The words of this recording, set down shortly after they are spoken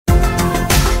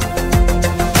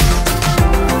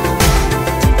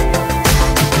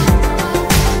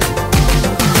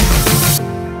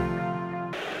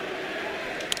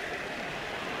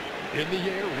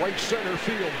center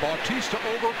field. Bautista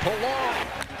over Pilar.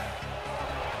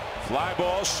 Fly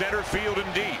ball center field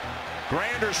and deep.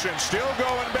 Granderson still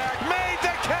going back, made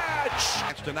the catch.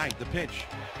 That's tonight, the pitch.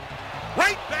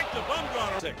 Right back to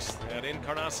Bumgarner. Sixth, and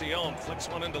Encarnacion flicks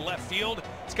one into left field.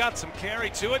 It's got some carry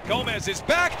to it. Gomez is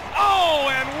back. Oh,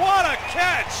 and what a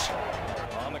catch!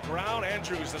 On the ground,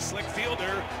 Andrews, the slick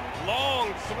fielder.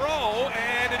 Long throw,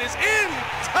 and it is in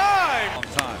time. On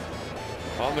time.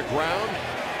 On the ground,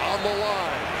 on the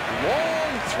line.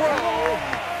 Long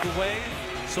throw. The way,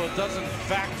 so it doesn't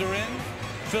factor in.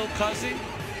 Phil Cuzzy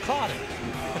caught it.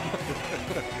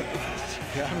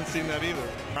 Yeah, I haven't seen that either.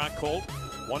 Not Colt.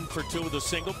 1 for 2 with a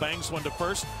single, bangs one to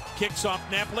first, kicks off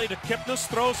Napoli to Kipnis,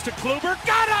 throws to Kluber,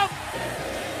 got him!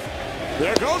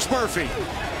 There goes Murphy.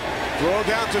 Throw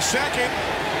down to second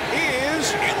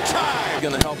is in time.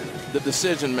 Going to help the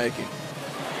decision making.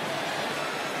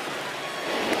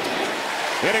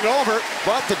 Hitting over,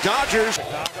 but the Dodgers.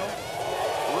 Chicago.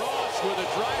 Ross with a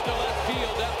drive to left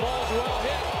field. That ball's well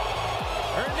hit.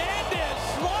 Hernandez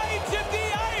slides at the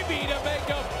ivy to make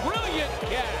a brilliant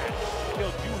catch. You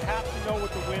have to know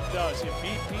what the wind does. If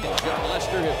BP John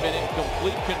Lester have been in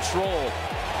complete control.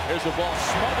 There's a ball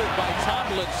smothered by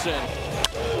Tomlinson.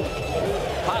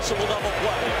 Possible double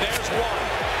play. There's one.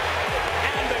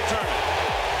 And they turn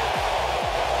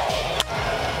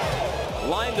it.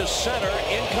 Line to center.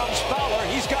 In comes Fowler.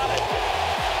 He's got it.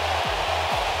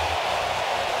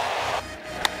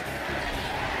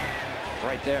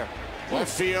 Right there.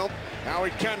 Left field,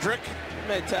 Howie Kendrick. We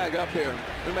may tag up here.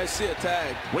 We may see a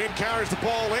tag. Wind carries the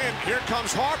ball in. Here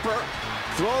comes Harper.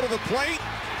 Throw to the plate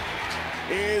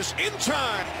is in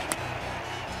time.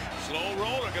 slow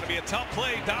roller, going to be a tough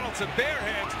play. Donaldson bare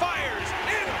hands, fires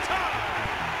in time.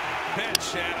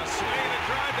 Pitch and a swing and a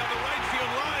drive down the right field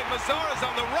line. Mazara's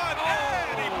on the run,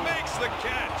 and he makes the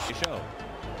catch.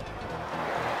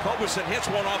 Culberson hits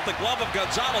one off the glove of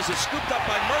Gonzalez. It's scooped up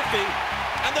by Murphy,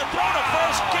 and the throw to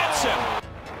first gets him.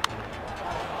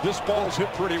 This ball's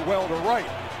hit pretty well to right.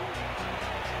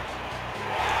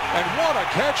 And what a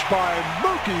catch by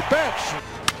Mookie Betts.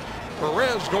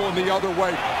 Perez going the other way.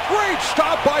 Great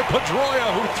stop by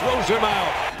Pedroia, who throws him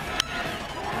out.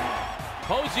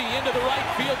 Posey into the right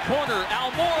field corner.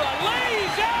 Almora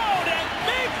lays out and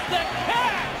makes the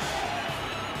catch.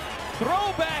 Throw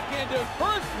back into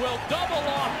first will double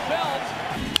off Belt.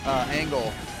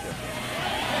 Angle.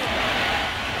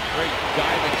 Great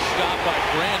diving stop by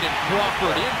Brandon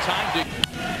Crawford in time to...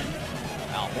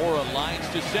 Almora lines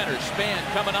to center. Span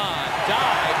coming on.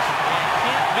 Dives and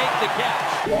can't make the catch.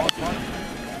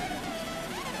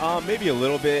 Maybe a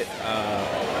little bit.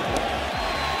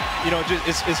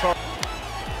 Just as far...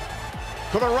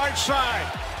 To the right side.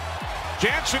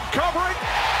 Jansen covering.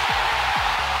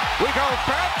 We go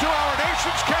back to our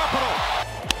nation's capital.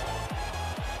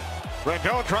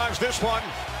 Rendon drives this one.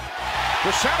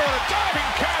 The center of the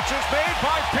diving catch is made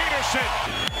by Peterson.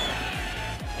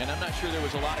 And I'm not sure there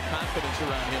was a lot of confidence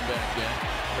around him back then.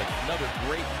 But another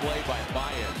great play by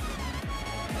Baez.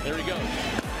 There he goes.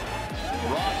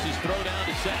 Ross's throw down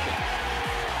to second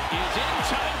is in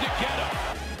time to get him.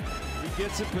 He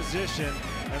gets in position,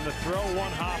 and the throw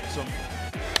one hops him.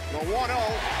 The 1-0.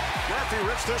 Murphy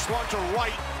rips this one to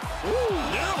right. Ooh,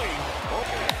 nearly.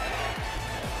 Okay.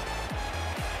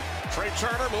 Trey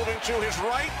Turner moving to his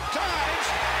right. Dives.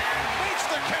 Makes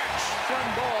the catch. Turn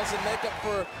balls and make up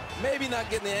for maybe not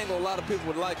getting the angle a lot of people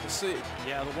would like to see.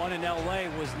 Yeah, the one in L.A.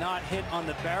 was not hit on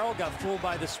the barrel, got fooled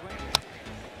by the swing.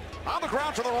 On the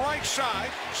ground to the right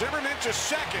side. Zimmerman to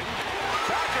second.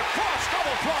 Back across,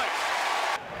 double play.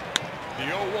 The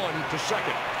 0-1 to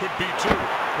second. Could be two.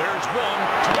 There's one.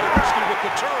 Tulowitzki with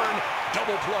the turn.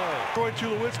 Double play. Troy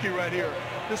Tulowitzki right here.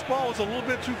 This ball was a little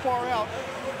bit too far out.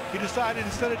 He decided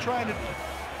instead of trying to...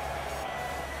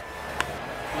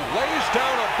 Lays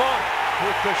down a bunt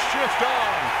with the shift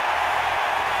on.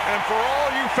 And for all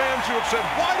you fans who have said,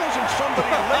 why doesn't somebody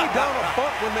lay down a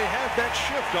bunt when they have that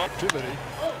shift activity?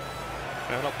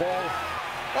 And a ball.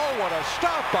 Oh, what a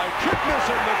stop by Kipnis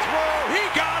in the throw. He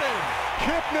got him.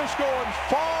 Kipnis going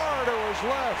far to his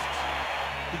left.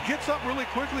 He gets up really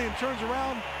quickly and turns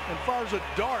around and fires a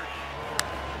dart.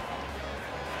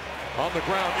 On the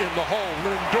ground in the hole,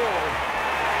 Lindor.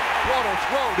 What a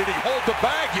throw. Did he hold the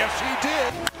bag? Yes, he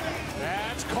did.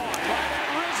 That's caught by that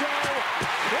Rizzo.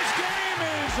 This game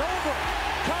is over.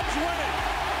 Cubs winning.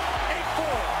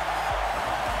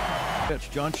 8-4.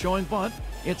 Pitch, John showing bunt.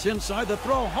 It's inside the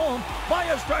throw home.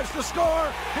 Baez tries to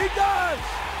score. He does.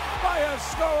 Baez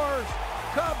scores.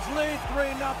 Cubs lead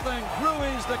 3-0.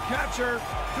 Ruiz, the catcher,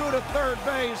 threw to third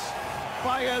base.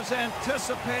 Baez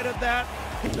anticipated that.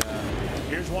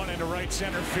 Here's one into right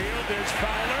center field. There's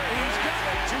Fowler. He's got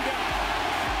it. 2 down.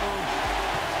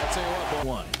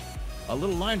 One. A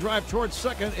little line drive towards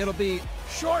second. It'll be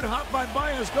short hop by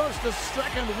Baez, goes to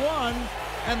second one,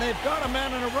 and they've got a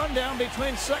man in a rundown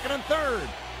between second and third.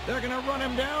 They're going to run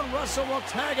him down. Russell will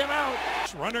tag him out.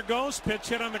 Runner goes, pitch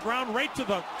hit on the ground right to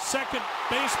the second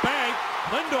base bag.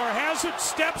 Lindor has it,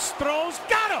 steps, throws,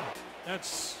 got him!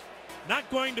 That's not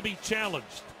going to be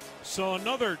challenged. So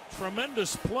another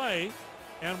tremendous play,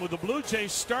 and with the Blue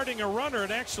Jays starting a runner,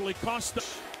 it actually cost them.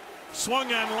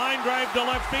 Swung on, line drive to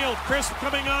left field. Crisp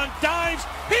coming on, dives.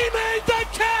 He made the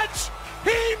catch!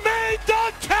 He made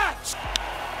the catch!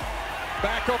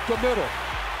 Back up the middle.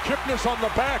 Kipnis on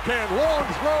the backhand. Long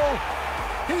throw.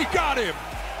 He got him.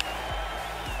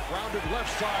 Rounded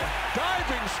left side.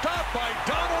 Diving stop by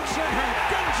Donaldson, who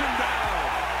guns him down.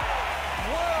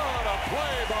 What a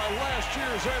play by last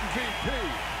year's MVP.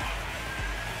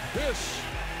 This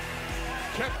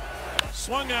kept.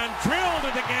 Swung on, drilled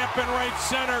to the gap in right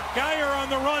center. Geyer on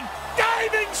the run.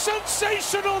 Diving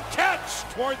sensational catch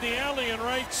toward the alley in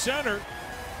right center.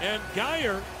 And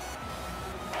Geyer.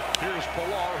 Here's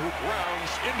Pilar, who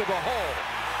grounds into the hole.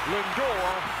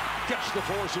 Lindor gets the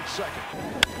force at second.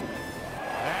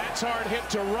 That's hard hit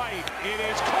to right. It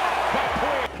is caught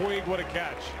by Puig. Puig, what a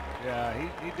catch. Yeah,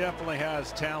 he definitely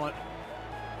has talent.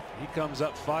 He comes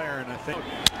up firing, I think.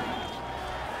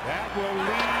 That will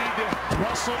lead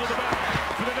Russell to the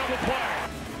back for the double play.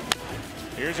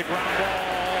 Here's a ground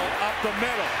ball up the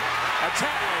middle. A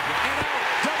tag and out.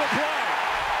 Double play.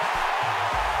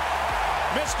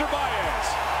 Mr.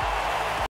 Baez